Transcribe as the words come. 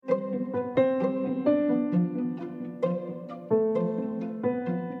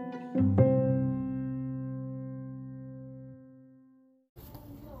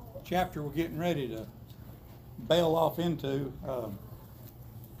chapter we're getting ready to bail off into.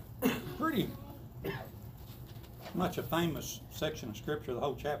 Pretty much a famous section of Scripture, the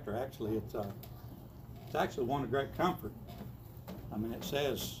whole chapter actually. It's actually one of great comfort. I mean, it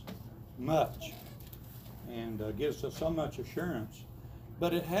says much and gives us so much assurance.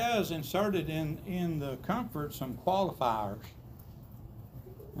 But it has inserted in the comfort some qualifiers.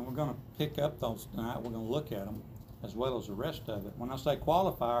 And we're going to pick up those tonight. We're going to look at them as well as the rest of it. When I say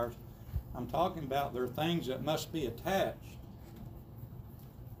qualifiers, I'm talking about there are things that must be attached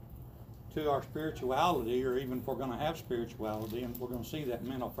to our spirituality, or even if we're going to have spirituality, and we're going to see that in a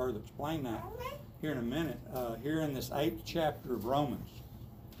minute. I'll further explain that here in a minute, here in this 8th chapter of Romans.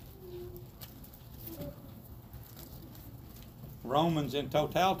 Romans in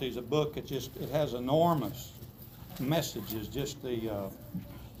totality is a book that it has enormous messages, just the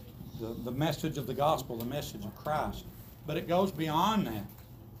message of the gospel, the message of Christ. But it goes beyond that.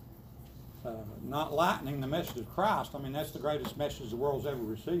 Not lightening the message of Christ. I mean, that's the greatest message the world's ever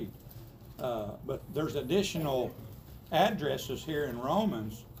received. But there's additional addresses here in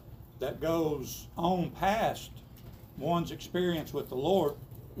Romans that goes on past one's experience with the Lord,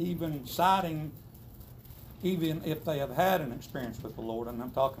 even citing, even if they have had an experience with the Lord, and I'm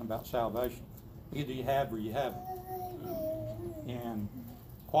talking about salvation. Either you have or you haven't. And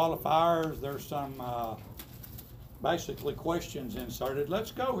qualifiers, there's some basically questions inserted.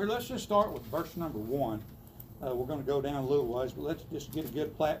 Let's go here. Let's just start with verse number 1. We're going to go down a little ways, but let's just get a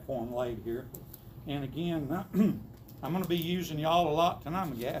good platform laid here. And again, I'm going to be using y'all a lot tonight. I'm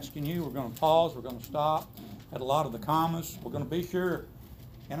going to be asking you. We're going to pause. We're going to stop at a lot of the commas. We're going to be sure,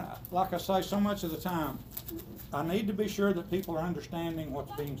 and like I say so much of the time, I need to be sure that people are understanding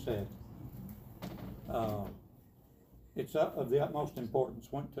what's being said. It's of the utmost importance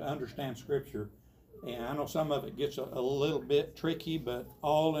to understand Scripture. And I know some of it gets a little bit tricky, but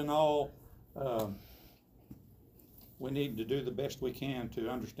all in all, we need to do the best we can to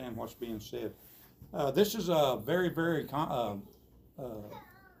understand what's being said. This is a very, very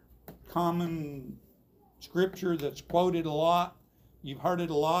common Scripture that's quoted a lot. You've heard it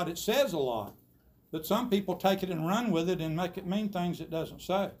a lot. It says a lot. But some people take it and run with it and make it mean things it doesn't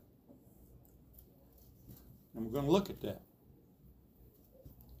say. And we're going to look at that.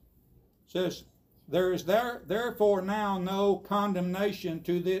 It says, there is therefore now no condemnation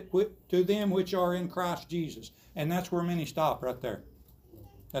to them which are in Christ Jesus. And that's where many stop right there.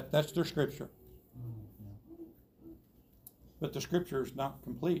 That's their Scripture. But the Scripture is not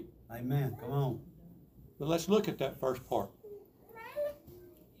complete. Amen. Come on. But let's look at that first part.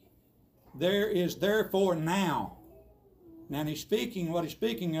 There is therefore now. Now he's speaking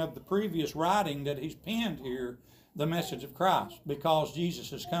of the previous writing that he's penned here, the message of Christ, because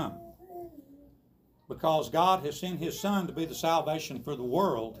Jesus has come. Because God has sent His Son to be the salvation for the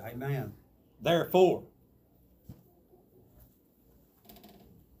world. Amen. Therefore,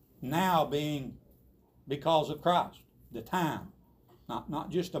 now being because of Christ, the time. Not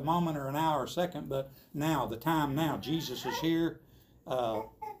just a moment or an hour or a second, but now, the time now. Jesus is here.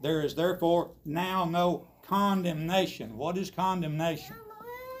 There is therefore now no condemnation. What is condemnation?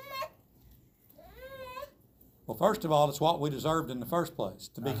 Well, first of all, it's what we deserved in the first place,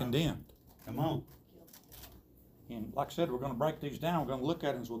 to be condemned. Come on. And like I said, we're going to break these down. We're going to look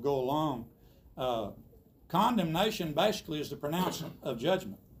at them as we go along. Condemnation basically is the pronouncement of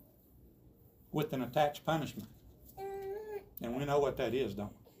judgment with an attached punishment. And we know what that is,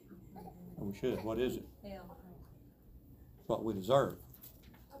 don't we? Or we should. What is it? Hell. It's what we deserve.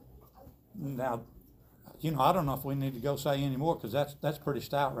 Now, I don't know if we need to go say any more, because that's pretty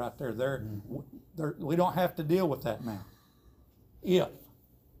stout right there. We don't have to deal with that now. If.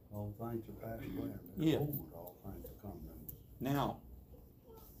 All things are passed away. If. All things are come. Now,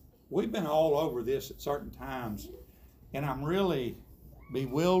 we've been all over this at certain times, and I'm really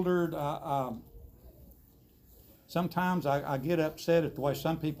bewildered. Sometimes I get upset at the way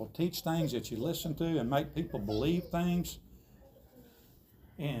some people teach things that you listen to and make people believe things,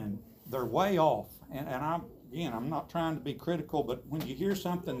 and they're way off. And I'm not trying to be critical, but when you hear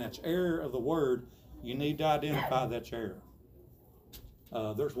something that's error of the word, you need to identify that's error.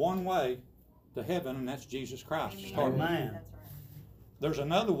 There's one way to heaven, and that's Jesus Christ. Amen. There's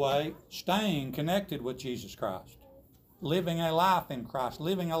another way, staying connected with Jesus Christ, living a life in Christ,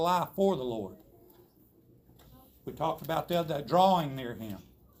 living a life for the Lord. We talked about the other day, drawing near Him.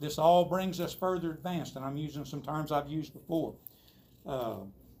 This all brings us further advanced, and I'm using some terms I've used before.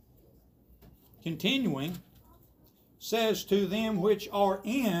 Continuing, says to them which are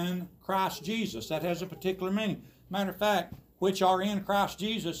in Christ Jesus. That has a particular meaning. Matter of fact, which are in Christ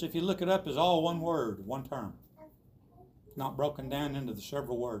Jesus, if you look it up, is all one word, one term. not broken down into the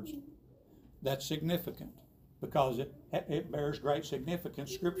several words. That's significant because it bears great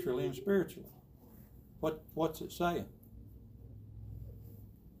significance scripturally and spiritually. What's it saying?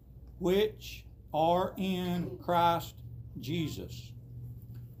 Which are in Christ Jesus.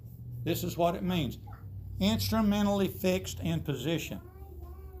 This is what it means. Instrumentally fixed in position.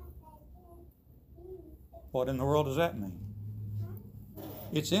 What in the world does that mean?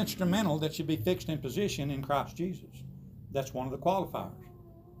 It's instrumental that you be fixed in position in Christ Jesus. That's one of the qualifiers.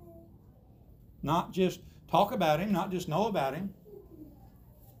 Not just talk about Him, not just know about Him,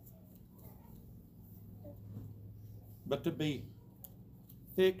 but to be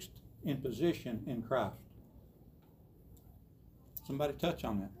fixed in position in Christ. Somebody touch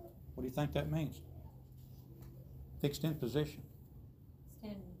on that. What do you think that means? Fixed in position.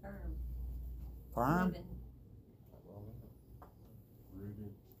 Standing firm. Firm.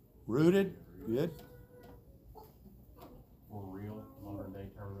 Moving. Rooted. Good. For real, modern day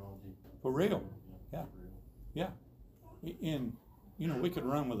terminology. For real. Yeah. Yeah. And, we could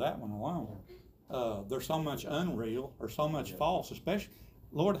run with that one alone. There's so much unreal or so much false, especially,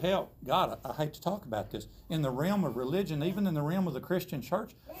 Lord help, God, I hate to talk about this. In the realm of religion, even in the realm of the Christian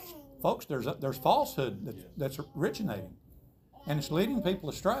church, folks, there's falsehood that's originating. And it's leading people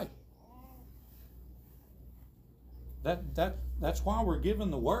astray. That's why we're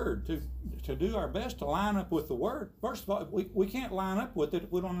given the Word, to do our best to line up with the Word. First of all, we can't line up with it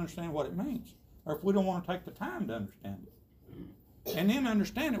if we don't understand what it means, or if we don't want to take the time to understand it. And then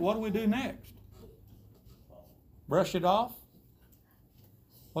understand it, what do we do next? Brush it off?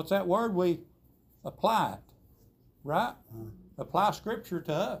 What's that word? We apply it, right? Apply Scripture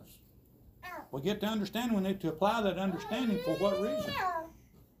to us. We get to understand we need to apply that understanding for what reason?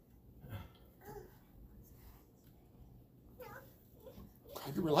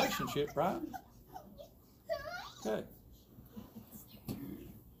 Your relationship, right? Okay.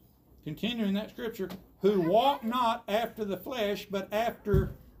 Continuing that scripture, who walk not after the flesh, but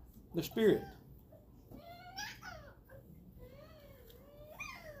after the Spirit.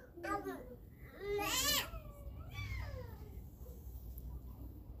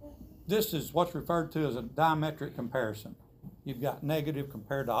 This is what's referred to as a diametric comparison. You've got negative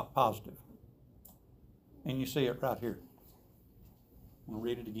compared to positive. And you see it right here. I'm going to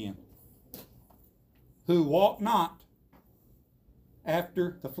read it again. Who walk not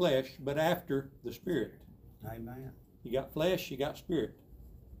after the flesh, but after the Spirit. Amen. You got flesh, you got spirit.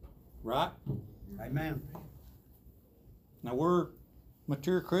 Right? Amen. Now we're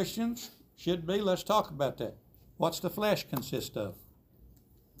mature Christians. Should be. Let's talk about that. What's the flesh consist of?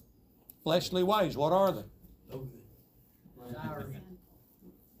 Fleshly ways. What are they?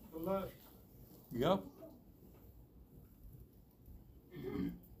 You go.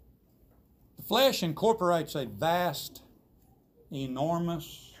 The flesh incorporates a vast,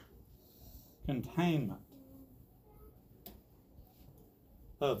 enormous containment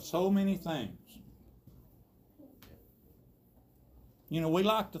of so many things. We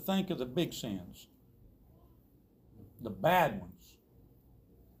like to think of the big sins, the bad ones,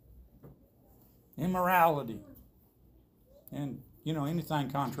 immorality, and, anything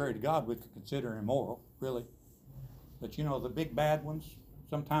contrary to God we could consider immoral, really. But, the big bad ones,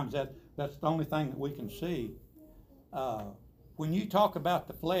 sometimes that's the only thing that we can see. When you talk about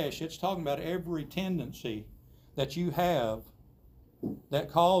the flesh, it's talking about every tendency that you have that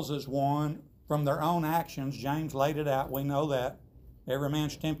causes one from their own actions. James laid it out. We know that. Every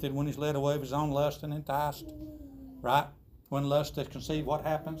man's tempted when he's led away of his own lust and enticed. Right? When lust is conceived, what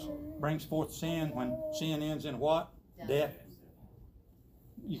happens? Brings forth sin. When sin ends in what? Death.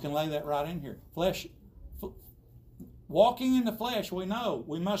 You can lay that right in here. Flesh. Walking in the flesh, we know.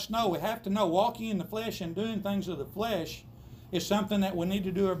 We must know. We have to know. Walking in the flesh and doing things of the flesh is something that we need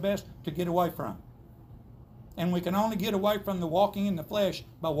to do our best to get away from. And we can only get away from the walking in the flesh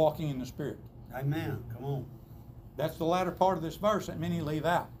by walking in the Spirit. Amen. Come on. That's the latter part of this verse that many leave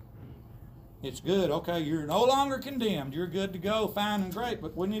out. It's good. Okay, you're no longer condemned. You're good to go, fine and great,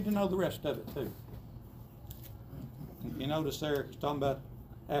 but we need to know the rest of it too. You notice there, it's talking about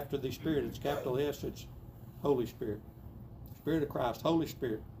after the Spirit. It's capital S, it's Holy Spirit. Spirit of Christ, Holy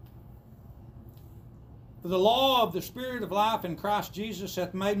Spirit. For the law of the Spirit of life in Christ Jesus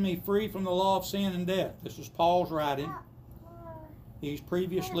hath made me free from the law of sin and death. This is Paul's writing. He's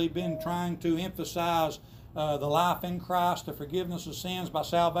previously been trying to emphasize the life in Christ, the forgiveness of sins by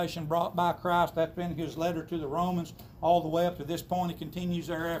salvation brought by Christ. That's been his letter to the Romans all the way up to this point. He continues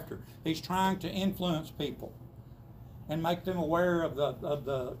thereafter. He's trying to influence people and make them aware of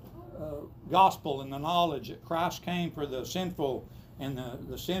the gospel and the knowledge that Christ came for the sinful and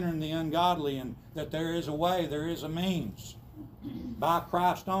the sinner and the ungodly, and that there is a way, there is a means by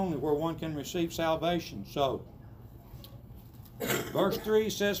Christ only where one can receive salvation. So, verse 3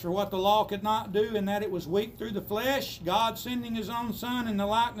 says, "For what the law could not do, in that it was weak through the flesh, God sending His own Son in the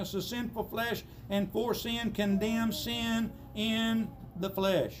likeness of sinful flesh, and for sin condemned sin in the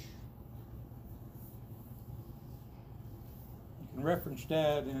flesh." You can reference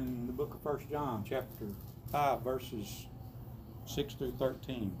that in the book of 1 John, chapter 5, verses 6 through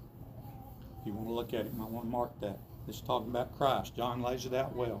 13. If you want to look at it, you might want to mark that. This is talking about Christ. John lays it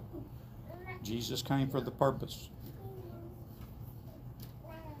out well. Jesus came for the purpose.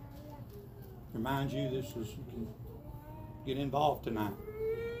 Remind you, this is, you can get involved tonight.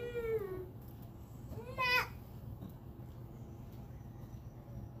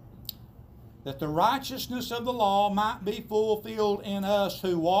 That the righteousness of the law might be fulfilled in us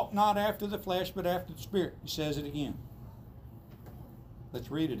who walk not after the flesh but after the Spirit. He says it again. Let's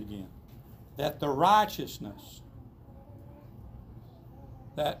read it again. That the righteousness,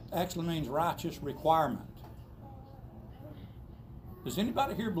 that actually means righteous requirement. Does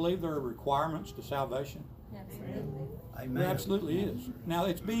anybody here believe there are requirements to salvation? Absolutely. Amen. There absolutely is. Now,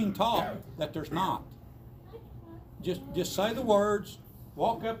 it's being taught that there's not. Just say the words,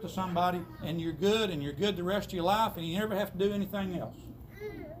 walk up to somebody, and you're good the rest of your life, and you never have to do anything else.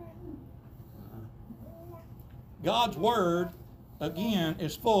 God's Word, again,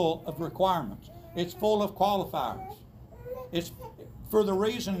 is full of requirements. It's full of qualifiers. It's for the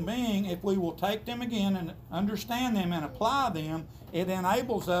reason being, if we will take them again and understand them and apply them, it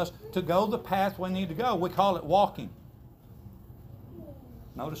enables us to go the path we need to go. We call it walking.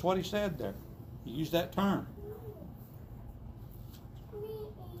 Notice what he said there. He used that term.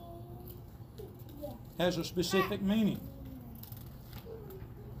 Has a specific meaning.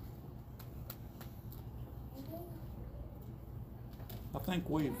 I think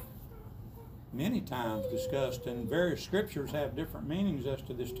we've many times discussed, and various scriptures have different meanings as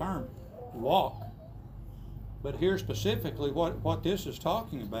to this term, walk. But here specifically, what this is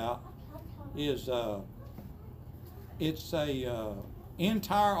talking about is it's a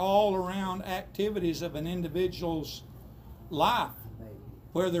entire all-around activities of an individual's life,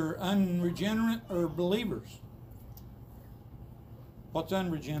 whether unregenerate or believers. What's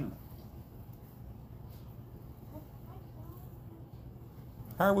unregenerate?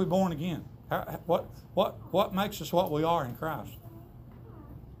 How are we born again? What makes us what we are in Christ?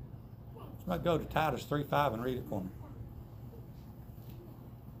 Somebody go to Titus 3:5 and read it for me.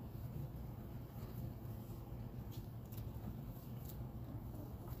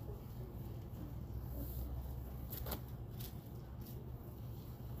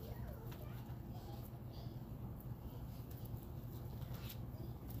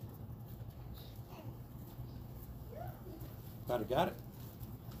 Got it?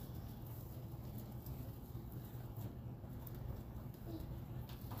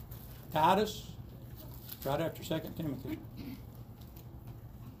 Titus, right after 2 Timothy.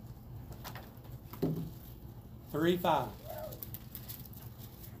 3:5.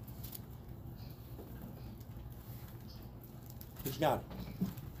 Who's got it?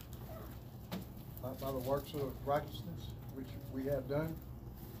 Not by the works of righteousness which we have done,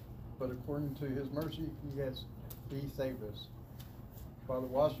 but according to His mercy He saved us by the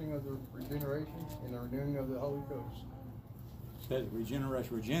washing of the regeneration and the renewing of the Holy Ghost. It says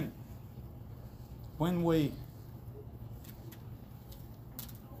regeneration. When we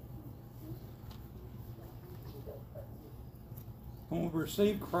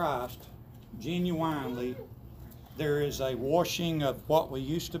receive Christ genuinely, there is a washing of what we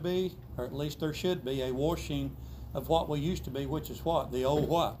used to be, or at least there should be a washing of what we used to be, which is what? The old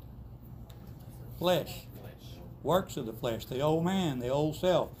what? Flesh. Works of the flesh. The old man, the old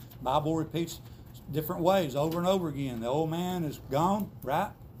self. The Bible repeats different ways over and over again. The old man is gone,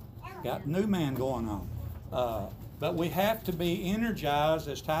 right? Got new man going on. But we have to be energized,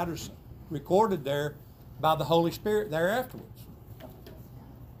 as Titus recorded there, by the Holy Spirit there afterwards.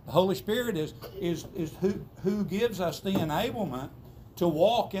 The Holy Spirit is who gives us the enablement to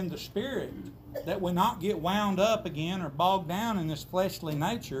walk in the Spirit, that we not get wound up again or bogged down in this fleshly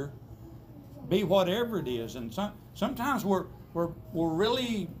nature, be whatever it is. And sometimes we're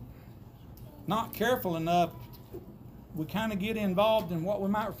really not careful enough. We kind of get involved in what we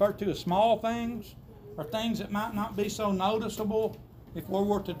might refer to as small things, or things that might not be so noticeable if we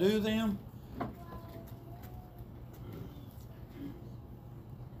were to do them.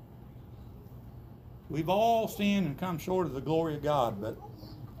 We've all sinned and come short of the glory of God, but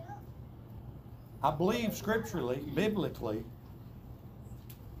I believe scripturally, biblically,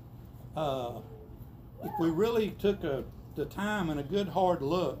 if we really took a the time and a good hard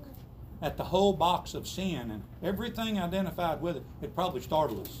look at the whole box of sin and everything identified with it, it'd probably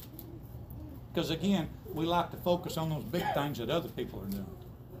startle us. Because again, we like to focus on those big things that other people are doing.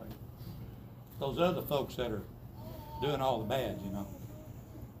 Those other folks that are doing all the bad, you know.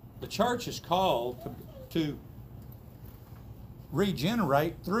 The church is called to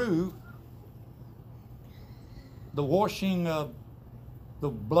regenerate through the washing of the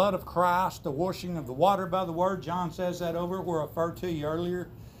blood of Christ, the washing of the water by the word. John says that over where I referred to you earlier.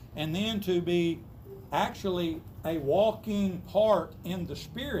 And then to be actually a walking part in the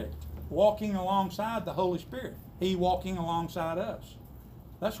Spirit, walking alongside the Holy Spirit. He walking alongside us.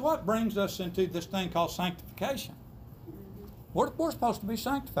 That's what brings us into this thing called sanctification. We're supposed to be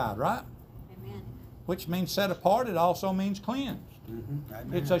sanctified, right? Amen. Which means set apart. It also means cleansed.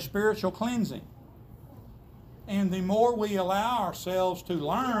 Amen. It's a spiritual cleansing. And the more we allow ourselves to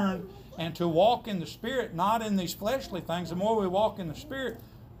learn and to walk in the Spirit, not in these fleshly things, the more we walk in the Spirit,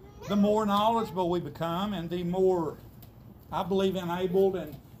 the more knowledgeable we become and the more, I believe, enabled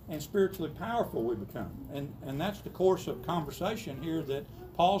and spiritually powerful we become. And that's the course of conversation here that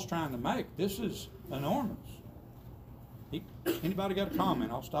Paul's trying to make. This is enormous. Anybody got a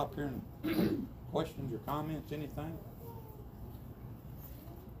comment? I'll stop here and questions or comments, anything?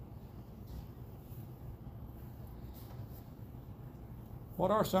 What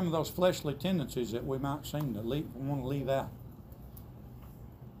are some of those fleshly tendencies that we might seem to want to leave out?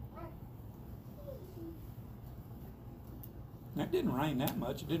 Now, it didn't rain that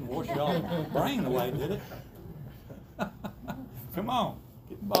much. It didn't wash all the rain away, did it? Come on,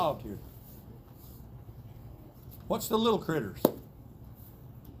 get involved here. What's the little critters?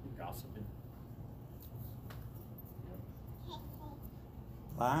 Gossiping.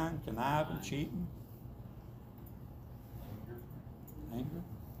 Lying, conniving, cheating, anger,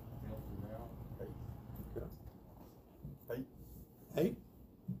 Hate. hate.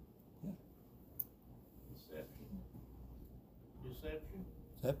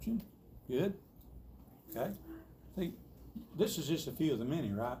 Deception. Good. Okay. See, this is just a few of the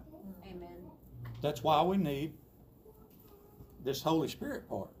many, right? Amen. That's why we need this Holy Spirit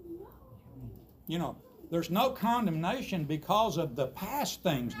part. You know, there's no condemnation because of the past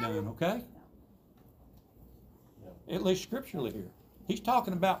things done, okay? At least scripturally here. He's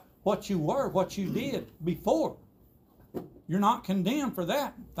talking about what you were, what you did before. You're not condemned for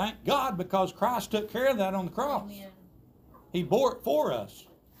that. Thank God, because Christ took care of that on the cross. Amen. He bore it for us.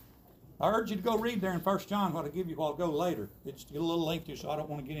 I urge you to go read there in 1 John what I give you while I go later. It's a little lengthy, so I don't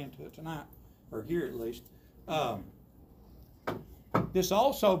want to get into it tonight, or here at least. This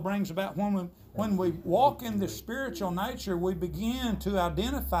also brings about when we walk in the spiritual nature, we begin to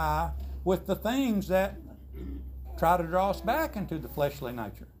identify with the things that try to draw us back into the fleshly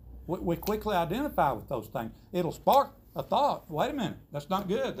nature. We quickly identify with those things. It'll spark a thought. Wait a minute, that's not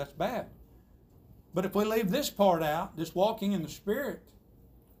good, that's bad. But if we leave this part out, this walking in the Spirit,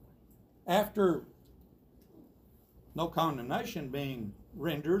 after no condemnation being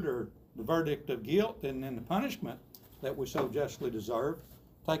rendered or the verdict of guilt and then the punishment that we so justly deserve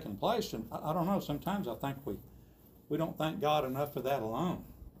taking place, and I don't know, sometimes I think we don't thank God enough for that alone.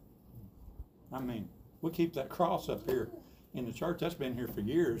 I mean, we keep that cross up here in the church. That's been here for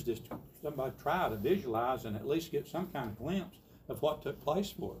years. Just somebody try to visualize and at least get some kind of glimpse of what took place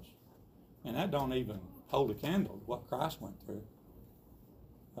for us. And that don't even hold a candle to what Christ went through.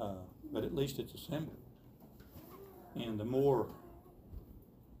 But at least it's a symbol. And the more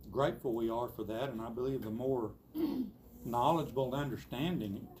grateful we are for that, and I believe the more knowledgeable and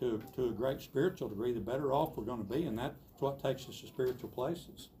understanding to a great spiritual degree, the better off we're going to be. And that's what takes us to spiritual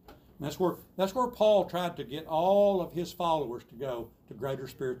places. And that's where Paul tried to get all of his followers to go to greater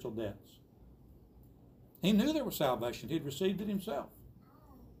spiritual depths. He knew there was salvation. He'd received it himself.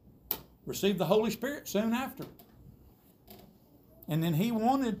 Received the Holy Spirit soon after. And then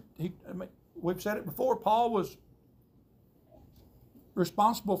we've said it before, Paul was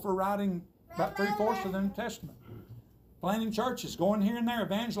responsible for writing about 3/4 of the New Testament. Planting churches, going here and there,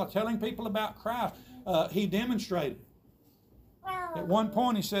 evangelizing, telling people about Christ. He demonstrated. At one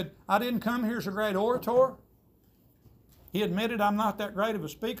point he said, I didn't come here as a great orator. He admitted, I'm not that great of a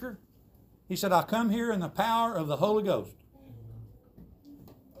speaker. He said, I come here in the power of the Holy Ghost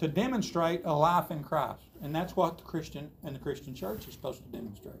to demonstrate a life in Christ. And that's what the Christian and the Christian church is supposed to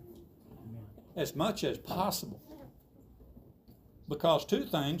demonstrate. As much as possible. Because two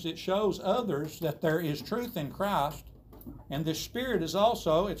things, it shows others that there is truth in Christ, and this Spirit is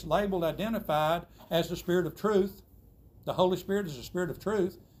also, it's labeled, identified as the Spirit of truth. The Holy Spirit is the Spirit of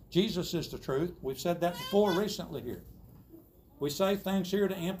truth. Jesus is the truth. We've said that before recently here. We say things here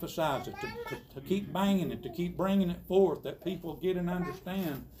to emphasize it, to keep banging it, to keep bringing it forth, that people get and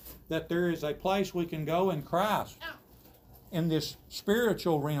understand that there is a place we can go in Christ, in this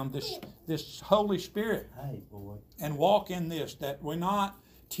spiritual realm, this Holy Spirit, Hey, boy. and walk in this, that we not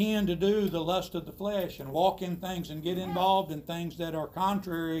tend to do the lust of the flesh and walk in things and get involved in things that are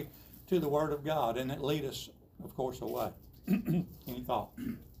contrary to the Word of God and that lead us, of course, away. Any thought?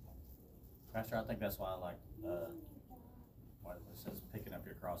 Pastor, I think that's why I like, what it says, picking up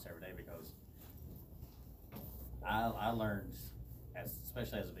your cross every day, because I learned,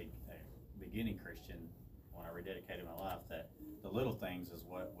 especially as a beginning Christian, when I rededicated my life, that the little things is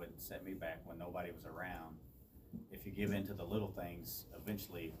what would set me back when nobody was around. If you give in to the little things,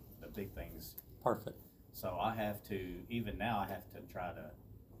 eventually the big things. Perfect. So I have to, even now, I have to try to,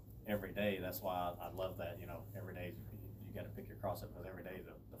 every day, that's why I love that, every day you got to pick your cross up, because every day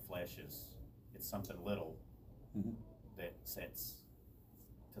the flesh it's something little that sets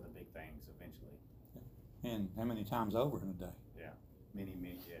to the big things eventually. And how many times over in a day? Yeah, many,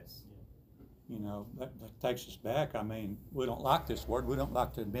 yes. That takes us back. I mean, we don't like this word. We don't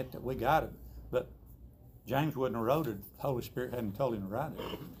like to admit that we got it. But James wouldn't have wrote it if the Holy Spirit hadn't told him to write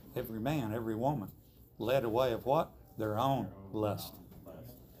it. Every man, every woman, led away of what? Their own lust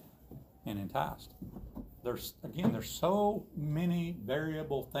and enticed. There's so many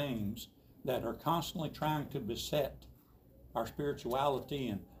variable things that are constantly trying to beset our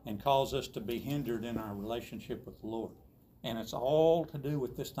spirituality and cause us to be hindered in our relationship with the Lord. And it's all to do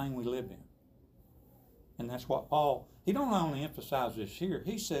with this thing we live in. And that's what Paul, he don't only emphasize this here,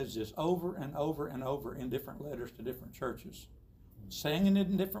 he says this over and over and over in different letters to different churches, saying it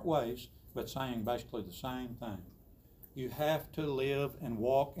in different ways, but saying basically the same thing. You have to live and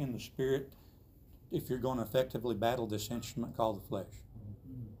walk in the Spirit if you're going to effectively battle this instrument called the flesh.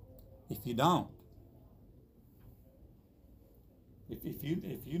 If you don't, if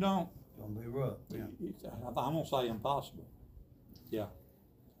you don't, It's gonna be rough. Yeah. I'm going to say impossible. Yeah.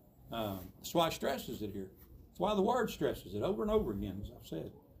 That's why it stresses it here. That's why the Word stresses it over and over again, as I've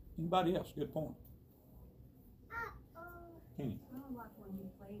said. Anybody else? Good point. Kenny? I don't like when you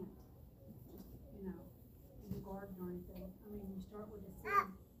plant, in the garden or anything. I mean, you start with a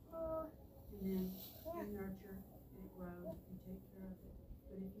seed, and then you nurture, and it grows, you take care of it.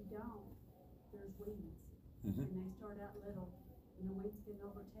 But if you don't, there's weeds, and they start out little, and the weeds can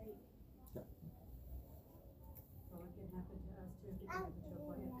overtake. Yeah. So it can happen to us too, if it can happen to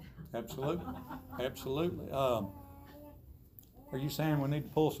a plant. Absolutely. Absolutely. Are you saying we need to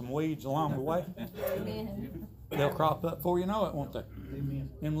pull some weeds along the way? Amen. They'll crop up before you know it, won't they?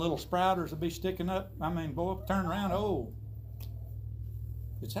 Them little sprouters will be sticking up. I mean, boy, turn around, oh.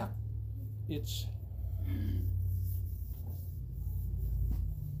 It's out. It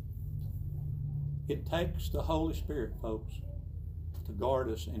takes the Holy Spirit, folks, to guard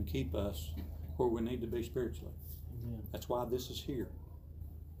us and keep us where we need to be spiritually. That's why this is here.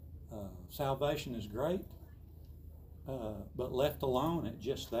 Salvation is great, but left alone at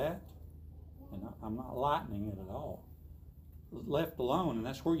just that, and I'm not lightening it at all. Left alone, and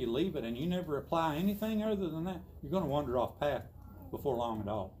that's where you leave it, and you never apply anything other than that, you're going to wander off path before long at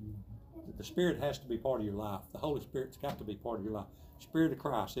all. The Spirit has to be part of your life. The Holy Spirit's got to be part of your life. Spirit of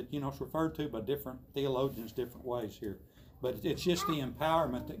Christ. It's referred to by different theologians different ways here. But it's just the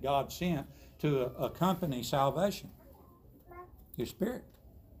empowerment that God sent to accompany salvation. His Spirit.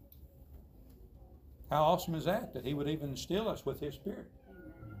 How awesome is that He would even instill us with His Spirit,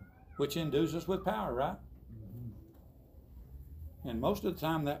 which endues us with power, right? And most of the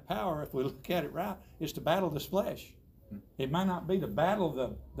time that power, if we look at it right, is to battle this flesh. It may not be to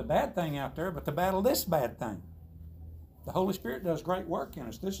battle the bad thing out there, but to battle this bad thing. The Holy Spirit does great work in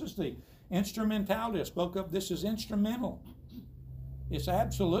us. This is the instrumentality I spoke of. This is instrumental. It's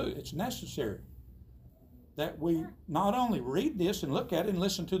absolute. It's necessary that we not only read this and look at it and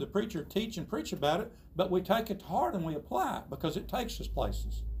listen to the preacher teach and preach about it, but we take it to heart and we apply it, because it takes us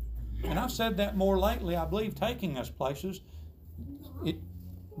places. And I've said that more lately. I believe taking us places,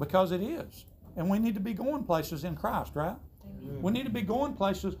 because it is. And we need to be going places in Christ, right? We need to be going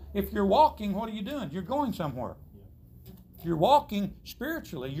places. If you're walking, what are you doing? You're going somewhere. You're walking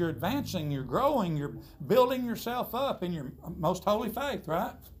spiritually. You're advancing. You're growing. You're building yourself up in your most holy faith,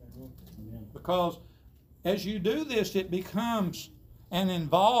 right? Because as you do this, it becomes an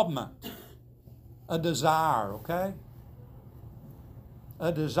involvement, a desire, okay?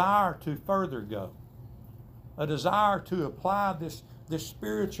 A desire to further go. A desire to apply this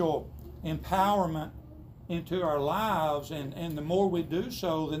spiritual empowerment into our lives, and the more we do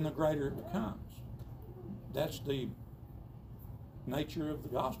so, then the greater it becomes. That's the nature of the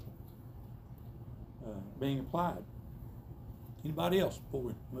gospel being applied. Anybody else before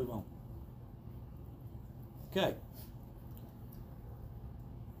we move on? Okay.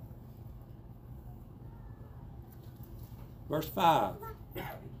 Verse 5.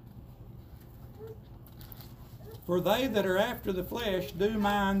 For they that are after the flesh do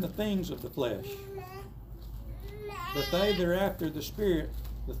mind the things of the flesh, but they that are after the Spirit,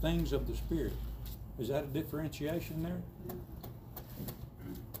 the things of the Spirit. Is that a differentiation there?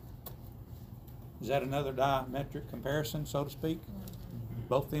 Is that another diametric comparison, so to speak?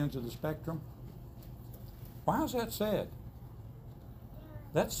 Both ends of the spectrum? Why is that said?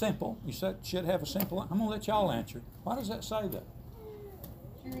 That's simple. You should have a simple. I'm going to let y'all answer. Why does that say that?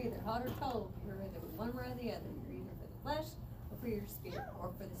 You're either hot or cold. You're either one way or the other. You're either for the flesh or for your spirit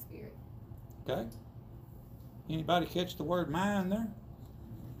or for the spirit. Okay. Anybody catch the word mind there?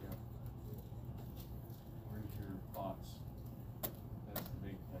 Where's your thoughts? That's the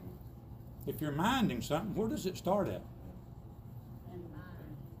big thing. If you're minding something, where does it start at? And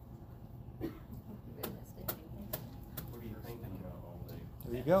mind. What are you thinking about all day?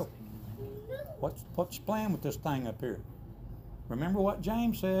 There you go. What's the plan with this thing up here? Remember what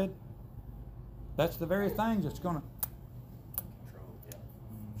James said? That's the very thing that's going to Control, yeah.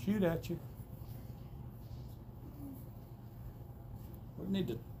 shoot at you. We need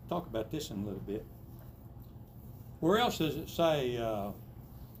to talk about this in a little bit. Where else does it say,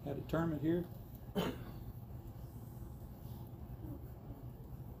 had it term it here?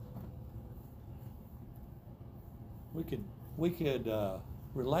 We could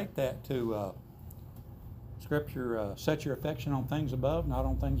relate that to Scripture, set your affection on things above, not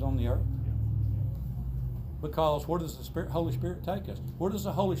on things on the earth. Because where does the Holy Spirit take us? Where does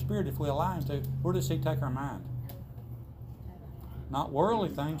the Holy Spirit, if we allow Him to, where does He take our mind? Not worldly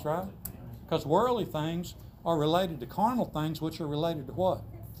things, right? Because worldly things are related to carnal things, which are related to what?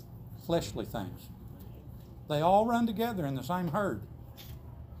 Fleshly things. They all run together in the same herd.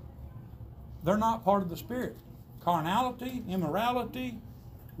 They're not part of the Spirit. Carnality, immorality,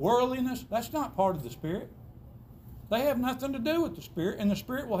 worldliness, that's not part of the Spirit. They have nothing to do with the Spirit, and the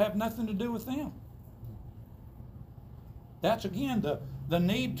Spirit will have nothing to do with them. That's, again, the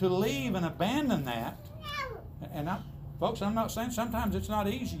need to leave and abandon that. And folks, I'm not saying sometimes it's not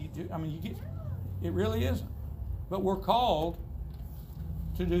easy. It really isn't. But we're called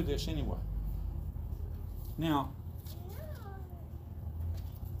to do this anyway. Now,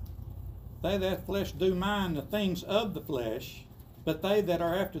 they that flesh do mind the things of the flesh, but they that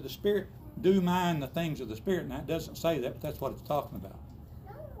are after the Spirit do mind the things of the Spirit. Now, it doesn't say that, but that's what it's talking about.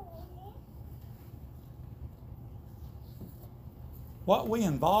 What we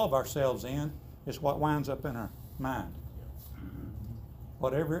involve ourselves in is what winds up in our mind,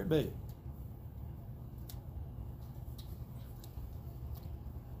 whatever it be.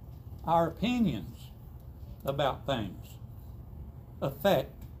 Our opinions about things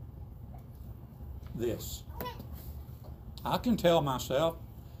affect this. I can tell myself,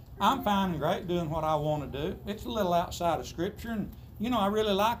 I'm fine and great doing what I want to do. It's a little outside of Scripture, and I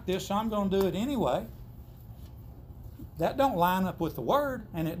really like this, so I'm going to do it anyway. That don't line up with the Word,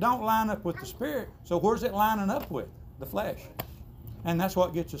 and it don't line up with the Spirit. So where's it lining up with? The flesh. And that's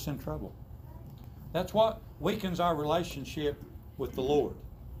what gets us in trouble. That's what weakens our relationship with the Lord.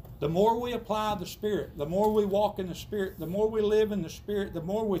 The more we apply the Spirit, the more we walk in the Spirit, the more we live in the Spirit, the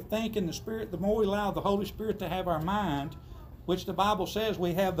more we think in the Spirit, the more we allow the Holy Spirit to have our mind, which the Bible says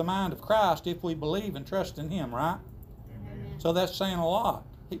we have the mind of Christ if we believe and trust in Him, right? Amen. So that's saying a lot.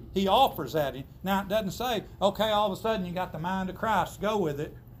 He offers that. Now, it doesn't say, okay, all of a sudden you got the mind of Christ, go with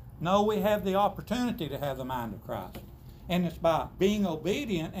it. No, we have the opportunity to have the mind of Christ. And it's by being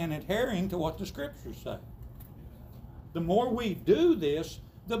obedient and adhering to what the Scriptures say. The more we do this,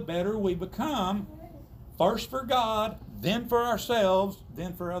 the better we become, first for God, then for ourselves,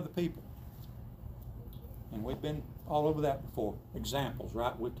 then for other people. And we've been all over that before. Examples,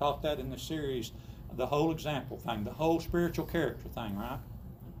 right? We've taught that in the series, the whole example thing, the whole spiritual character thing, right?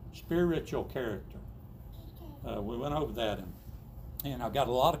 Spiritual character. We went over that, and I've got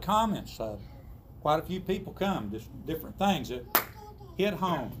a lot of comments. Quite a few people come, just different things that hit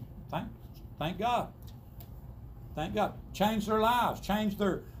home. Thank God. Thank God. Change their lives, change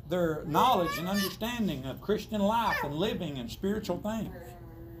their knowledge and understanding of Christian life and living and spiritual things.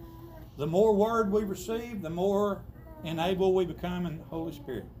 The more Word we receive, the more enabled we become in the Holy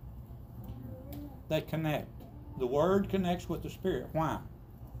Spirit. They connect. The Word connects with the Spirit. Why?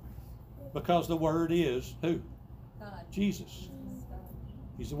 Because the Word is who? God. Jesus.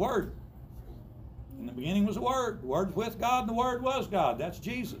 He's the Word. In the beginning was the Word. The Word was with God, and the Word was God. That's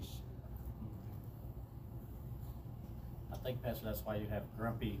Jesus. I think, Pastor, that's why you have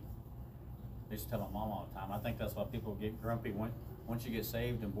grumpy I used to tell my mom all the time, I think that's why people get grumpy once you get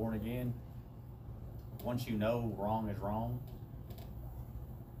saved and born again. Once you know wrong is wrong,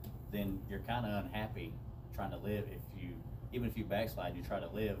 then you're kind of unhappy trying to live. Even if you backslide, you try to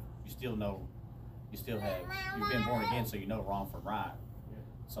live, you still know, you've been born again, so you know wrong from right.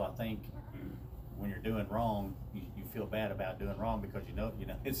 So I think when you're doing wrong, you feel bad about doing wrong because you know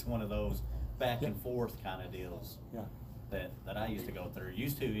it's one of those back and forth kind of deals. Yeah. That I used to go through.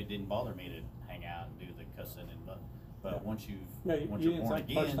 It didn't bother me to hang out and do the cussing but once you you're didn't born think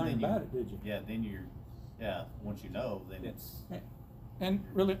again, first thing then about it, did you? Once you know, then it's. And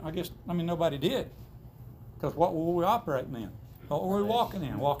really, I guess, nobody did. Because what were we operating in? What were we walking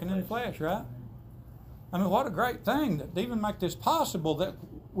in? Walking in the flesh, right? What a great thing that even make this possible, that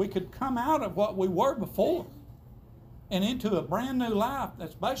we could come out of what we were before and into a brand new life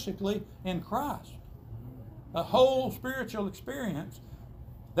that's basically in Christ. A whole spiritual experience.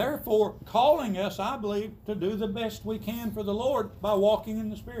 Therefore, calling us, I believe, to do the best we can for the Lord by walking in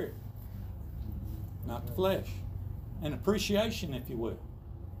the Spirit, not the flesh. An appreciation, if you will.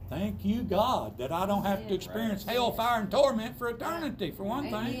 Thank you, God, that I don't have to experience hellfire and torment for eternity, for one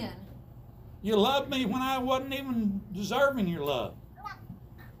thing. Amen. You loved me when I wasn't even deserving your love.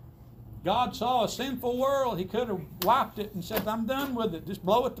 God saw a sinful world. He could have wiped it and said, I'm done with it. Just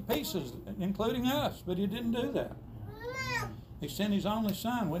blow it to pieces, including us. But he didn't do that. He sent his only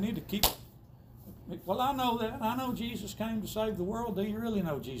son. We need to keep... Well, I know that. I know Jesus came to save the world. Do you really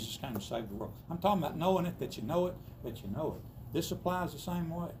know Jesus came to save the world? I'm talking about knowing it, that you know it, that you know it. This applies the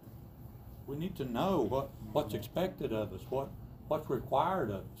same way. We need to know what's expected of us, what's required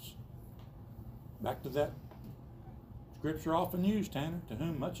of us. Back to that scripture often used, Tanner, to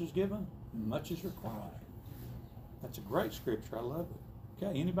whom much is given, much is required. That's a great scripture. I love it.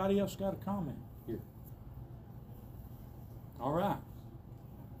 Okay, anybody else got a comment here? All right.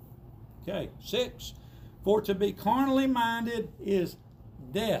 Okay, 6. For to be carnally minded is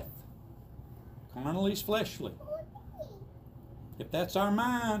death. Carnally is fleshly. If that's our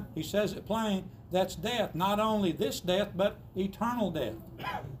mind, he says it plain, that's death. Not only this death, but eternal death.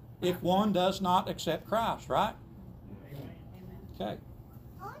 If one does not accept Christ, right? Okay.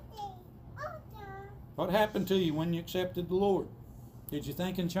 What happened to you when you accepted the Lord? Did you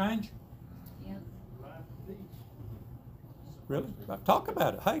think and change? Yeah. Really? Talk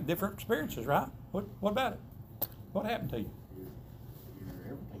about it. Hey, different experiences, right? What about it? What happened to you?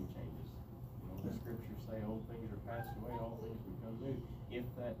 Everything changes. The scriptures say old things are passed away, all things become new. If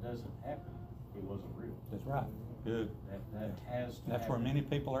that doesn't happen, it wasn't real. That's right. Good. That has to That's where happen. many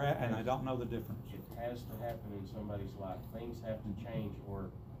people are at, and they don't know the difference. It has to happen in somebody's life. Things have to change, or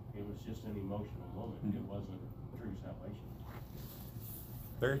it was just an emotional moment. It wasn't true salvation.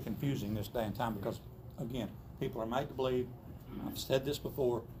 Very confusing this day and time because, again, people are made to believe, I've said this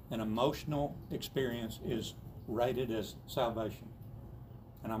before, an emotional experience is rated as salvation.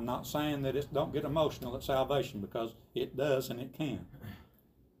 And I'm not saying that it don't get emotional at salvation, because it does and it can.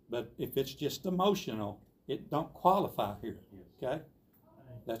 But if it's just emotional, it don't qualify here, okay?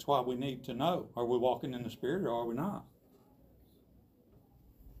 That's why we need to know, are we walking in the Spirit or are we not?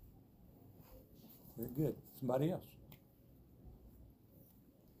 Very good. Somebody else?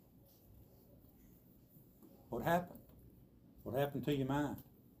 What happened? What happened to your mind?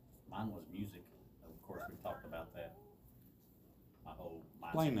 Mine was music. Of course, we've talked about that. My whole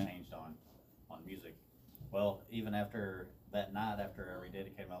Explain mindset that. changed on music. Well, even after that night, after I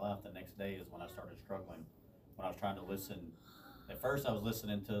rededicated my life, the next day is when I started struggling. When I was trying to listen, at first I was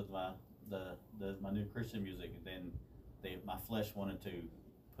listening to my new Christian music, and then my flesh wanted to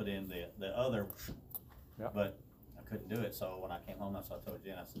put in the other, Yep. but I couldn't do it. So when I came home, that's what I told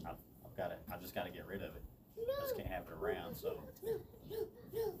Jen. I said, I just got to get rid of it. I just can't have it around. So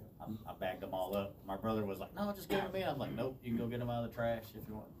I bagged them all up. My brother was like, "No, just give them to me." I was like, "Nope, you can go get them out of the trash if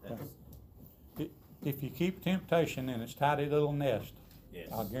you want." If you keep temptation in its tidy little nest, Yes.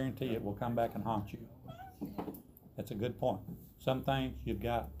 I'll guarantee it will come back and haunt you. That's a good point. Some things you've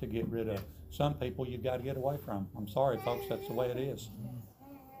got to get rid of. Some people you've got to get away from. I'm sorry, folks, that's the way it is.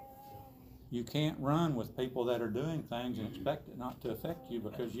 You can't run with people that are doing things and expect it not to affect you,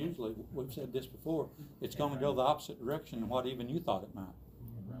 because usually, we've said this before, it's going to go the opposite direction than what even you thought it might.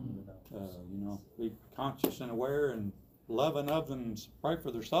 Be conscious and aware and loving of them and pray for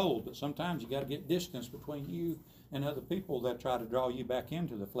their soul, but sometimes you got to get distance between you and other people that try to draw you back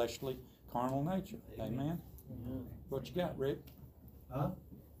into the fleshly, carnal nature. Amen? What you got, Rick? Huh?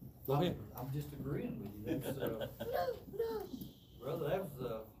 Go ahead. I'm just agreeing with you. That's, brother, that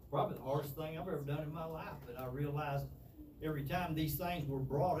was probably the hardest thing I've ever done in my life. But I realized every time these things were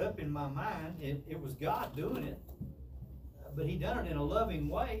brought up in my mind, it was God doing it. But he done it in a loving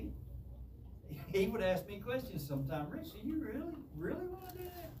way. he would ask me questions sometimes. Rich, you really want to do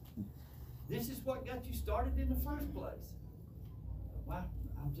that? This is what got you started in the first place. Well,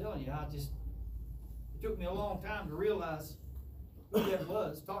 I'm telling you, it took me a long time to realize who that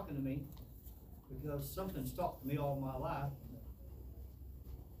was talking to me, because something's talked to me all my life.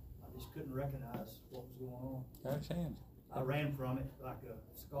 I just couldn't recognize what was going on. God's hands. I ran from it like a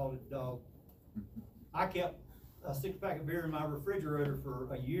scalded dog. I kept a 6-pack of beer in my refrigerator for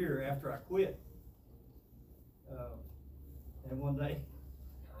a year after I quit. And one day,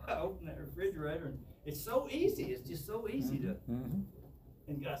 I opened that refrigerator, and it's so easy. It's just so easy to. Mm-hmm.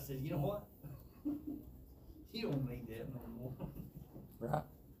 And God said, you know what? You don't need that no more. Right.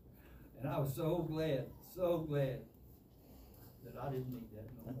 And I was so glad that I didn't need that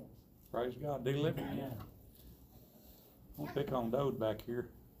no more. Praise God. Delivered. Yeah. I'll pick on Dode back here.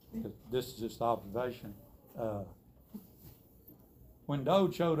 This is just observation. When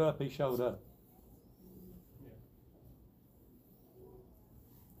Dode showed up, he showed up.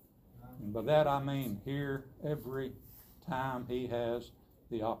 And by that I mean here every time he has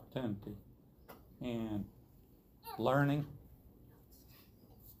the opportunity. And learning,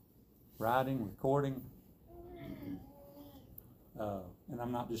 writing, recording. And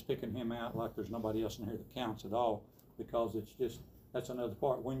I'm not just picking him out like there's nobody else in here that counts at all, because it's just, that's another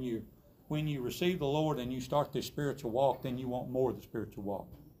part. When you receive the Lord and you start this spiritual walk, then you want more of the spiritual walk.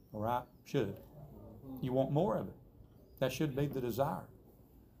 All right? Should. You want more of it. That should be the desire.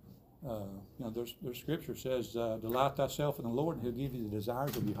 There's scripture says, delight thyself in the Lord and he'll give you the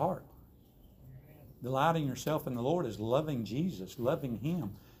desires of your heart. Delighting yourself in the Lord is loving Jesus, loving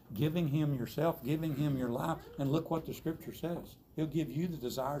him, giving him yourself, giving him your life. And look what the scripture says. He'll give you the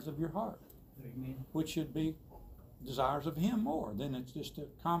desires of your heart, Amen. which should be desires of him more. Then it's just a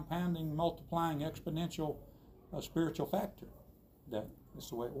compounding, multiplying, exponential spiritual factor. That's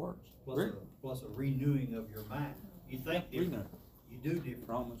the way it works. Plus a renewing of your mind. You think different. Renew. You do different.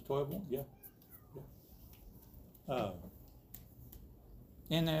 Romans 12:1, yeah.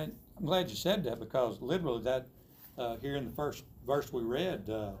 And then I'm glad you said that, because literally that here in the first verse we read,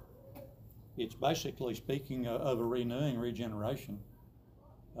 it's basically speaking of a renewing, regeneration.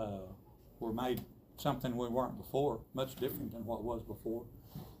 We're made something we weren't before, much different than what was before,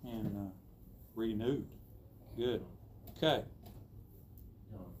 and renewed. Good. Okay.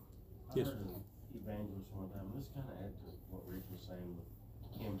 I Yes. heard an evangelist one time, and this kind of adds to what Rich was saying with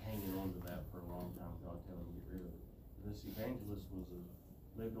him hanging on to that for a long time, God telling him to get rid of it. This evangelist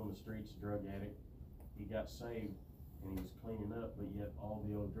lived on the streets, drug addict. He got saved and he was cleaning up, but yet all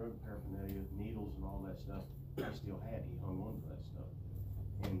the old drug paraphernalia, needles and all that stuff, he still had. He hung on to that stuff.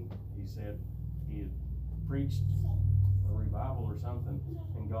 And he said he had preached a revival or something,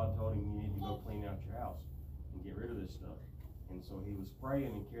 and God told him, you need to go clean out your house and get rid of this stuff. And so he was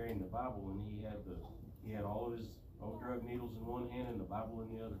praying and carrying the Bible, and he had all of his old drug needles in one hand and the Bible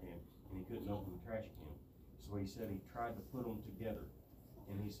in the other hand, and he couldn't open the trash can. So he said he tried to put them together,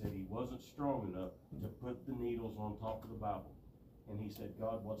 and he said he wasn't strong enough to put the needles on top of the Bible. And he said,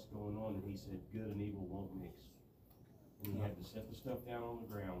 God, what's going on? And he said, good and evil won't mix. And he had to set the stuff down on the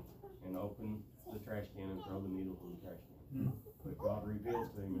ground and open the trash can and throw the needles in the trash can. But God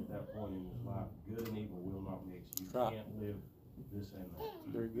revealed to him at that point in his life, good and evil will not mix. You Right. can't live this and that.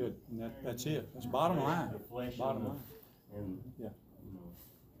 Very good. And that's it. That's bottom line. The flesh Bottom and line. yeah,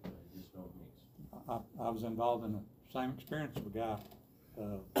 Yeah. just don't mix. I was involved in the same experience with a guy,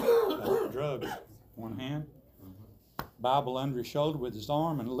 got drugs, one hand, Bible under his shoulder with his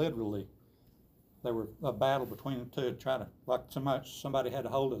arm, and literally there was a battle between the two to try to, like somebody had a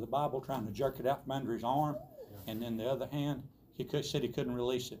hold of the Bible trying to jerk it out from under his arm, and then the other hand, said he couldn't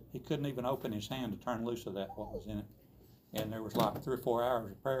release it. He couldn't even open his hand to turn loose of that, what was in it. And there was like 3 or 4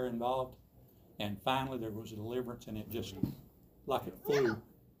 hours of prayer involved, and finally there was a deliverance, and it just, like it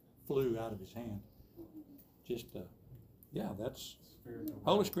flew out of his hand. Just, that's, Spiritual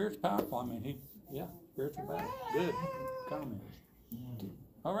Holy Spirit's powerful. I mean, spiritual battle. Good comments.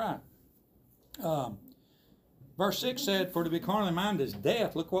 All right. Verse 6 said, for to be carnally minded is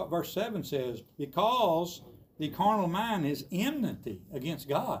death. Look what verse 7 says. Because the carnal mind is enmity against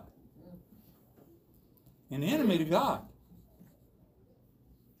God. An enemy to God.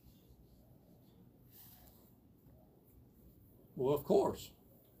 Well, of course.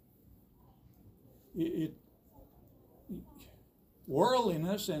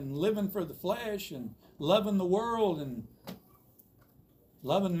 Worldliness and living for the flesh and loving the world and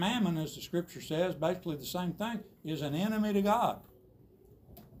loving mammon, as the scripture says, basically the same thing, is an enemy to God.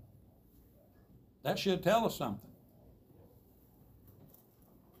 That should tell us something.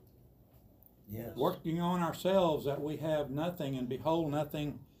 Yes. Working on ourselves that we have nothing and behold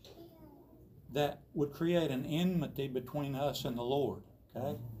nothing that would create an enmity between us and the Lord.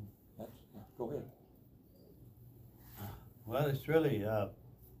 Okay? Go ahead. Well, it's really,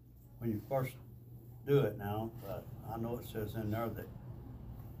 when you first do it now, I know it says in there that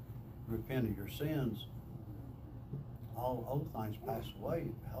repent of your sins, all old things pass away,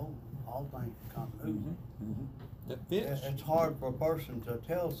 behold, all things become new. Mm-hmm. Mm-hmm. That fits. It's hard for a person to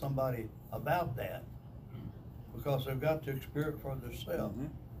tell somebody about that because they've got to experience it for themselves.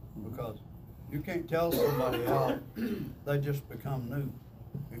 Mm-hmm. Because you can't tell somebody how they just become new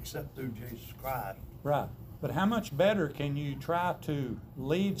except through Jesus Christ. Right. But how much better can you try to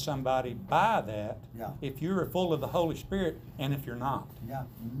lead somebody by that if you're full of the Holy Spirit and if you're not? Yeah.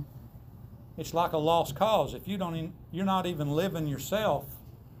 Mm-hmm. It's like a lost cause. If you're not even living yourself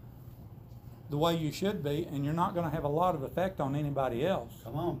the way you should be, and you're not going to have a lot of effect on anybody else.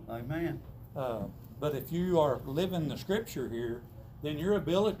 Come on, amen. But if you are living the Scripture here, then your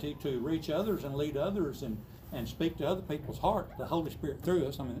ability to reach others and lead others and speak to other people's hearts, the Holy Spirit through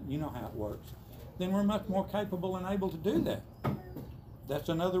us, I mean, you know how it works, then we're much more capable and able to do that. That's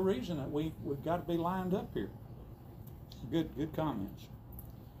another reason that we've got to be lined up here. Good comments.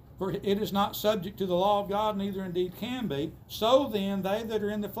 For it is not subject to the law of God, neither indeed can be. So then, they that are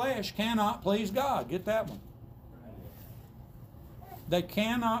in the flesh cannot please God. Get that one. They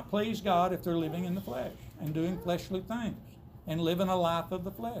cannot please God if they're living in the flesh and doing fleshly things and living a life of the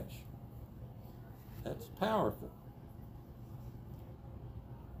flesh. That's powerful.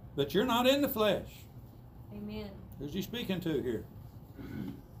 But you're not in the flesh. Amen. Who's he speaking to here?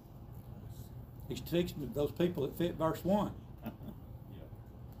 He's speaking to those people that fit verse 1.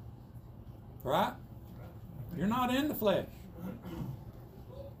 Right? You're not in the flesh,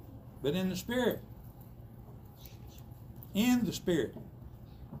 but in the Spirit. In the Spirit.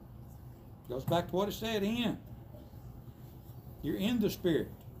 Goes back to what it said, in. You're in the Spirit.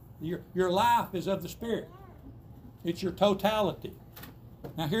 Your life is of the Spirit. It's your totality.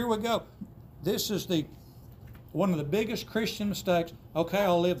 Now here we go. This is one of the biggest Christian mistakes. Okay,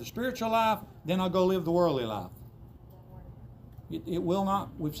 I'll live the spiritual life, then I'll go live the worldly life. It will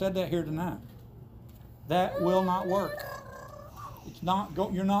not. We've said that here tonight. That will not work. It's not.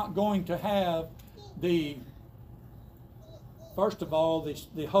 You're not going to have first of all,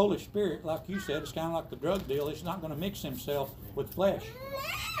 the Holy Spirit, like you said, it's kind of like the drug deal. It's not going to mix himself with flesh.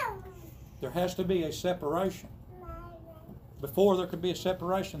 There has to be a separation. Before there could be a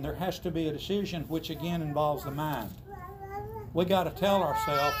separation, there has to be a decision, which again involves the mind. We got to tell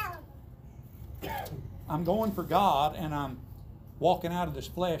ourselves, I'm going for God, and I'm walking out of this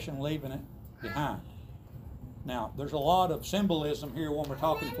flesh and leaving it behind. Now, there's a lot of symbolism here when we're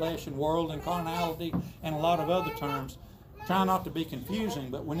talking flesh and world and carnality and a lot of other terms. Try not to be confusing,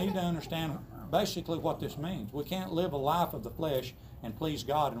 but we need to understand basically what this means. We can't live a life of the flesh and please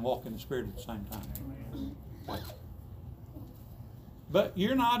God and walk in the Spirit at the same time. But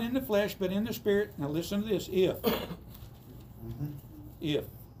you're not in the flesh, but in the Spirit. Now listen to this. If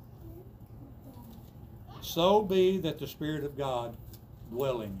so be that the Spirit of God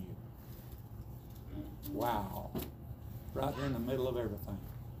dwell in you. Wow. Right there in the middle of everything.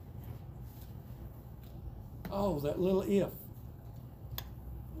 Oh, that little if.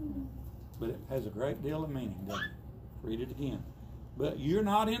 But it has a great deal of meaning, doesn't it? Read it again. But you're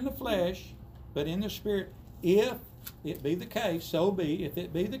not in the flesh, but in the Spirit. If it be the case, so be, if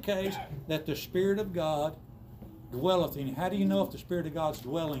it be the case that the Spirit of God dwelleth in you. How do you know if the Spirit of God's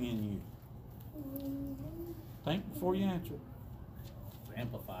dwelling in you? Think before you answer.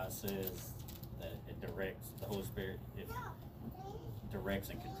 Amplify says that it directs, the Holy Spirit, it directs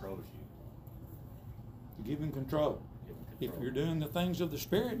and controls you. Give him control. Give him If control. you're doing the things of the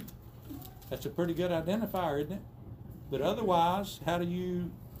Spirit, that's a pretty good identifier, isn't it? But otherwise, how do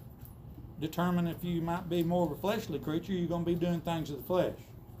you determine if you might be more of a fleshly creature? You're going to be doing things of the flesh.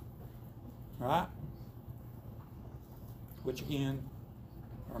 Right? Which again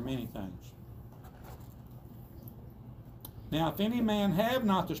are many things. Now, if any man have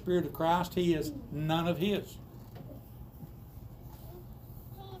not the Spirit of Christ, he is none of his.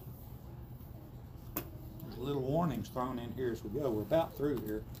 There's little warnings thrown in here as we go. We're about through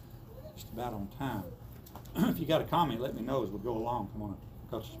here. Just about on time. If you got a comment, let me know as we go along. Come on,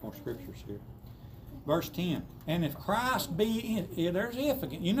 got some more scriptures here. Verse 10. And if Christ be in... Yeah, there's if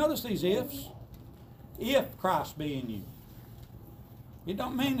again. You notice these ifs? If Christ be in you. It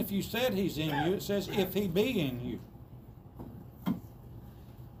don't mean if you said he's in you. It says if he be in you.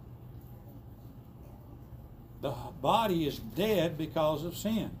 The body is dead because of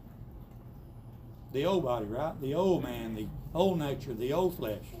sin. The old body, right? The old man, the old nature, the old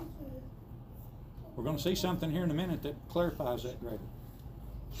flesh. We're going to see something here in a minute that clarifies that greater.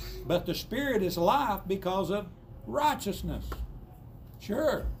 But the Spirit is life because of righteousness.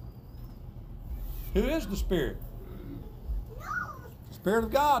 Sure. Who is the Spirit? The Spirit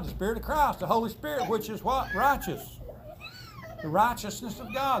of God, the Spirit of Christ, the Holy Spirit, which is what? Righteous. The righteousness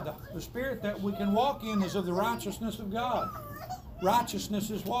of God. The Spirit that we can walk in is of the righteousness of God.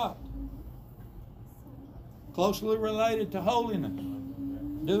 Righteousness is what? Closely related to holiness.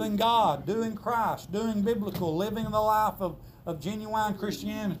 Doing God, doing Christ, doing biblical, living the life of genuine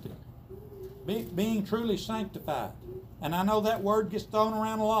Christianity. Being truly sanctified. And I know that word gets thrown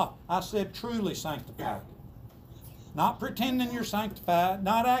around a lot. I said truly sanctified. Not pretending you're sanctified,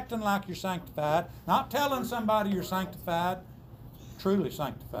 not acting like you're sanctified, not telling somebody you're sanctified. Truly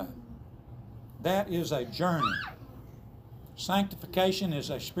sanctified. That is a journey. Sanctification is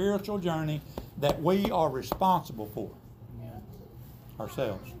a spiritual journey that we are responsible for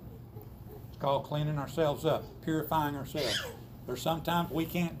ourselves. It's called cleaning ourselves up, purifying ourselves. There's sometimes we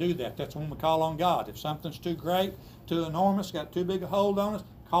can't do that. That's when we call on God. If something's too great, too enormous, got too big a hold on us,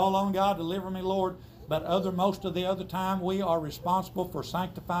 call on God, deliver me, Lord. But most of the other time, we are responsible for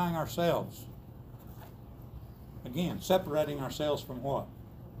sanctifying ourselves. Again, separating ourselves from what?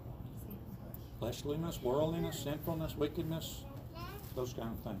 Fleshliness, worldliness, sinfulness, wickedness, those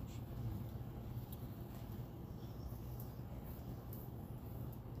kind of things.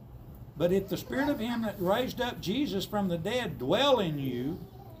 But if the Spirit of Him that raised up Jesus from the dead dwell in you,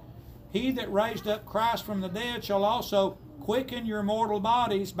 He that raised up Christ from the dead shall also quicken your mortal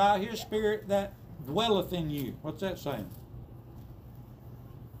bodies by His Spirit that dwelleth in you. What's that saying?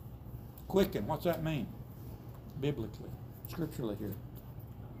 Quicken, what's that mean? Biblically, scripturally here.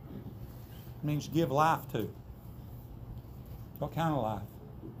 It means give life to. What kind of life?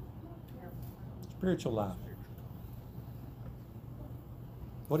 Spiritual life.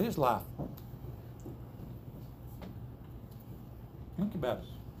 What is life? Think about it.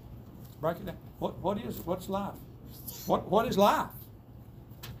 Break it down. What is it? What's life? What is life?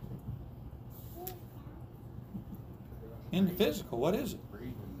 In the physical, what is it?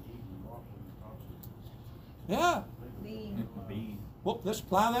 Yeah. Well, let's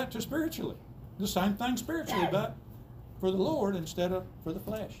apply that to spiritually. The same thing spiritually, but for the Lord instead of for the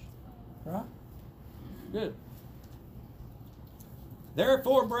flesh. Right? Good.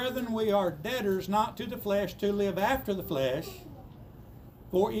 Therefore, brethren, we are debtors not to the flesh to live after the flesh.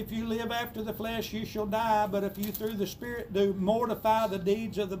 For if you live after the flesh, you shall die. But if you through the Spirit do mortify the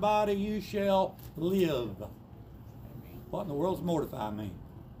deeds of the body, you shall live. What in the world does mortify mean?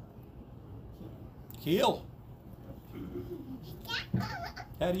 Kill.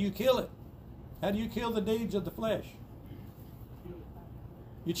 How do you kill it? How do you kill the deeds of the flesh?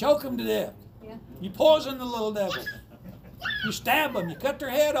 You choke them to death. Yeah. You poison the little devils. You stab them. You cut their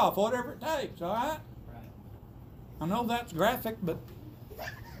head off, whatever it takes. All right? I know that's graphic, but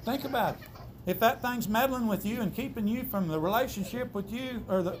think about it. If that thing's meddling with you and keeping you from the relationship with you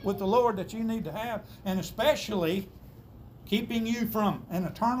or with the Lord that you need to have, and especially keeping you from an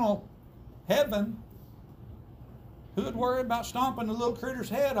eternal heaven, who would worry about stomping the little critter's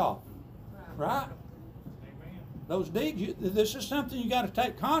head off? Right? Those deeds, this is something you got to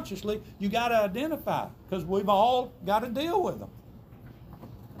take consciously. You got to identify because we've all got to deal with them.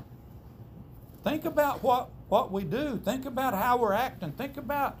 Think about what we do. Think about how we're acting. Think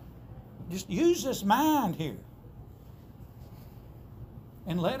about, just use this mind here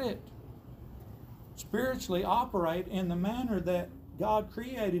and let it spiritually operate in the manner that God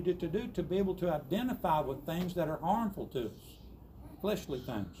created it to do, to be able to identify with things that are harmful to us, fleshly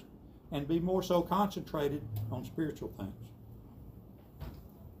things, and be more so concentrated on spiritual things.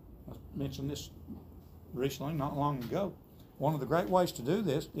 I mentioned this recently, not long ago. One of the great ways to do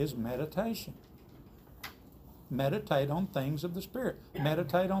this is meditation. Meditate on things of the Spirit.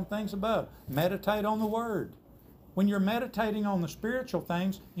 Meditate on things above. Meditate on the Word. When you're meditating on the spiritual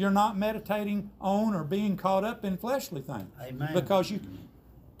things, you're not meditating on or being caught up in fleshly things. Amen. Because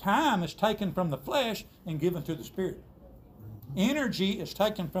time is taken from the flesh and given to the Spirit. Energy is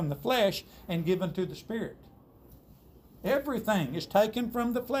taken from the flesh and given to the Spirit. Everything is taken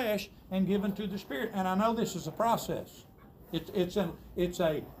from the flesh and given to the Spirit. And I know this is a process. It's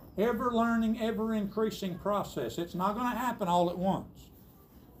a ever-learning, ever-increasing process. It's not going to happen all at once.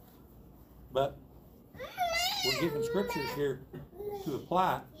 But we're given scriptures here to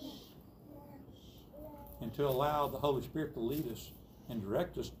apply and to allow the Holy Spirit to lead us and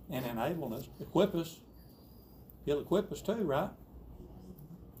direct us and enable us, equip us. He'll equip us too, right?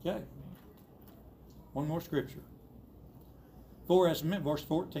 Okay. One more scripture. Verse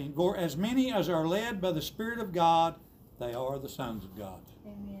 14, for as many as are led by the Spirit of God, they are the sons of God.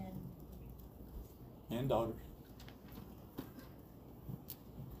 Amen. And daughters.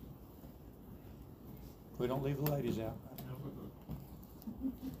 We don't leave the ladies out.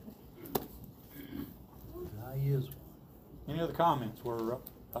 I is one. Any other comments? We're up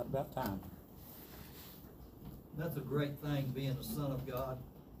right about time. That's a great thing, being a son of God.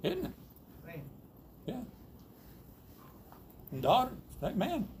 Isn't it? Man, Yeah. And daughter, that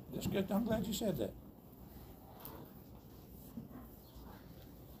man, that's good. I'm glad you said that.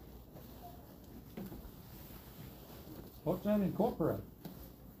 What's that incorporate?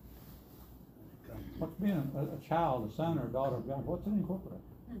 What's being a child, a son or a daughter of God? What's it incorporate?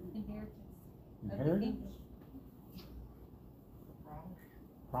 Inheritance. Of the Inheritance? kingdom.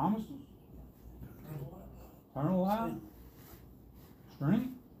 Promises? Eternal life? Strength?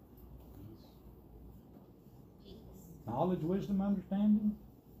 Knowledge, wisdom, understanding?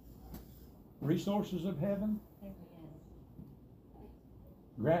 Resources of heaven? Amen.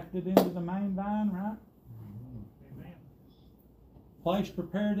 Grafted into the main vine, right? amen. Place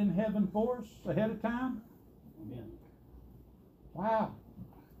prepared in heaven for us ahead of time? Amen. Wow.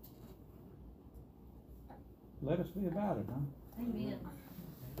 Let us be about it, huh? Amen.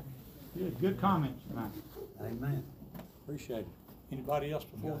 Good comments tonight. Amen. Appreciate it. Anybody else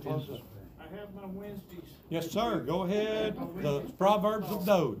before we close up? I have my Wednesdays. Yes, sir. Go ahead. The Proverbs of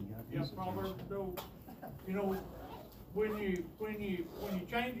Dode. Yeah, Proverbs though. You know, when you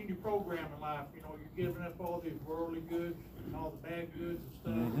changing your program in life, you know, you're giving up all these worldly goods and all the bad goods and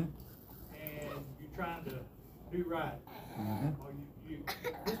stuff, and you're trying to do right. Or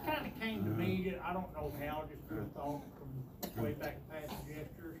this kind of came to me. I don't know how, just a thought from way back past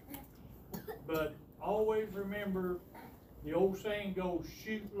gestures. But always remember, the old saying goes,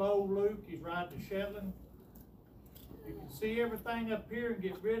 shoot low, Luke, he's riding the shelling. You can see everything up here and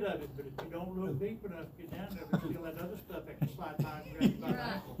get rid of it, but if you don't look deep enough, get down there, there's still that other stuff that can slide by and grab you by the Right.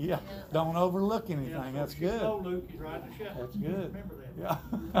 ankle. Yeah. Don't overlook Yeah, anything. so That's shoot good. low, Luke, he's riding the shelling. That's good. Remember that.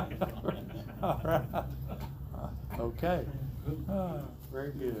 Yeah. All right. Okay.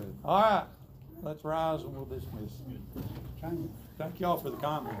 Very good. All right. Let's rise and we'll dismiss. Thank y'all for the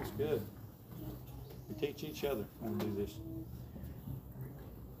comments. Good. We teach each other when we do this.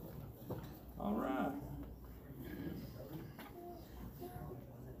 All right.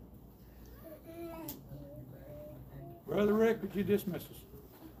 Brother Rick, would you dismiss us?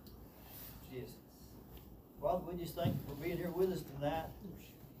 Yes. Father, we just thank you for being here with us tonight.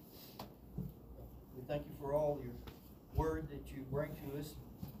 We thank you for all your word that you bring to us,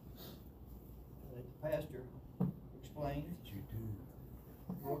 that the pastor explained.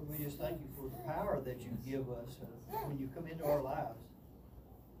 Lord, we just thank you for the power that you give us when you come into our lives.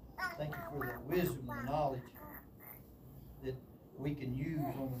 Thank you for the wisdom and knowledge that we can use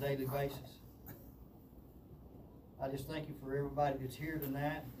on a daily basis. I just thank you for everybody that's here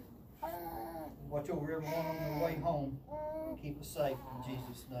tonight. Watch over everyone on their way home. Keep us safe in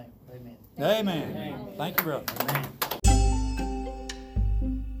Jesus' name. Amen. Amen. Thank you, brother. Amen.